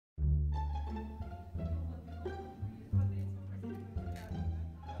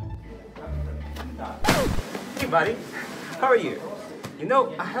Hey buddy, how are you? You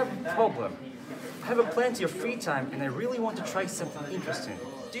know, I have a problem. I have plenty of free time and I really want to try something interesting.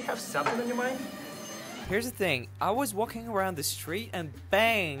 Do you have something on your mind? Here's the thing, I was walking around the street and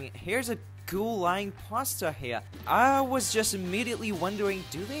bang, here's a cool lying poster here. I was just immediately wondering,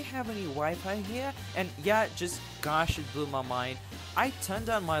 do they have any Wi-Fi here? And yeah, just gosh, it blew my mind. I turned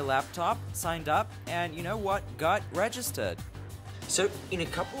on my laptop, signed up, and you know what? Got registered. So in a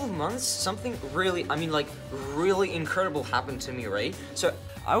couple of months, something really, really incredible happened to me, right? So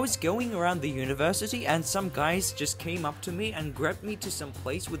I was going around the university and some guys just came up to me and grabbed me to some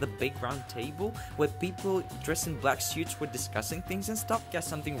place with a big round table where people dressed in black suits were discussing things and stuff. Yeah,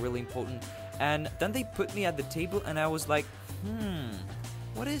 something really important. And then they put me at the table and I was like,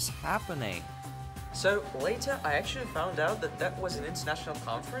 what is happening? So later, I actually found out that that was an international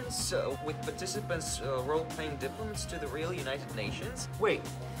conference with participants role-playing diplomats to the real United Nations. Wait,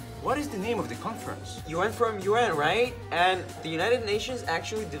 what is the name of the conference? UN4MUN, right? And the United Nations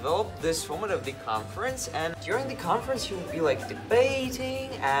actually developed this format of the conference, and during the conference you'll be like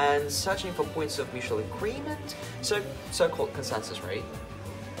debating and searching for points of mutual agreement, so-called consensus, right?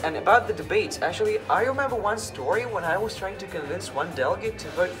 And about the debates, actually, I remember one story when I was trying to convince one delegate to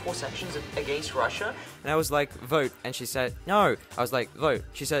vote for sanctions against Russia. And I was like, vote. And she said, no. I was like, vote.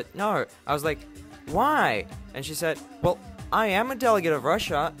 She said, no. I was like, why? And she said, well, I am a delegate of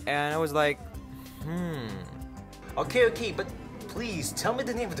Russia. And I was like, Okay, but please, tell me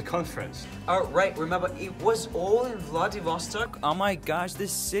the name of the conference. Oh, right, remember, it was all in Vladivostok. Oh my gosh,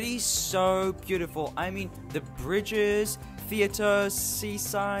 this city's so beautiful. I mean, the bridges, theaters,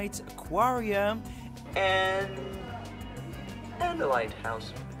 seasides, aquarium, and a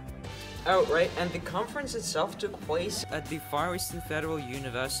lighthouse. Oh, right, and the conference itself took place at the Far Eastern Federal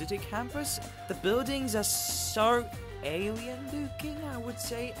University campus. The buildings are so alien looking, I would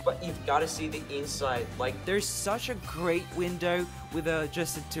say. But you've got to see the inside, there's such a great window with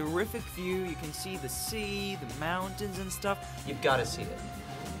just a terrific view. You can see the sea, the mountains and stuff. You've got to see it.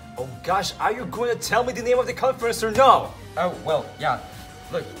 Oh gosh, are you going to tell me the name of the conference or no? Oh, well, yeah,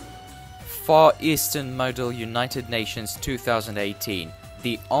 look. Far Eastern Model United Nations 2018,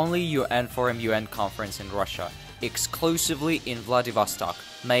 the only UN4MUN conference in Russia, exclusively in Vladivostok,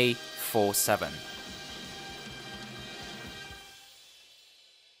 May 4-7.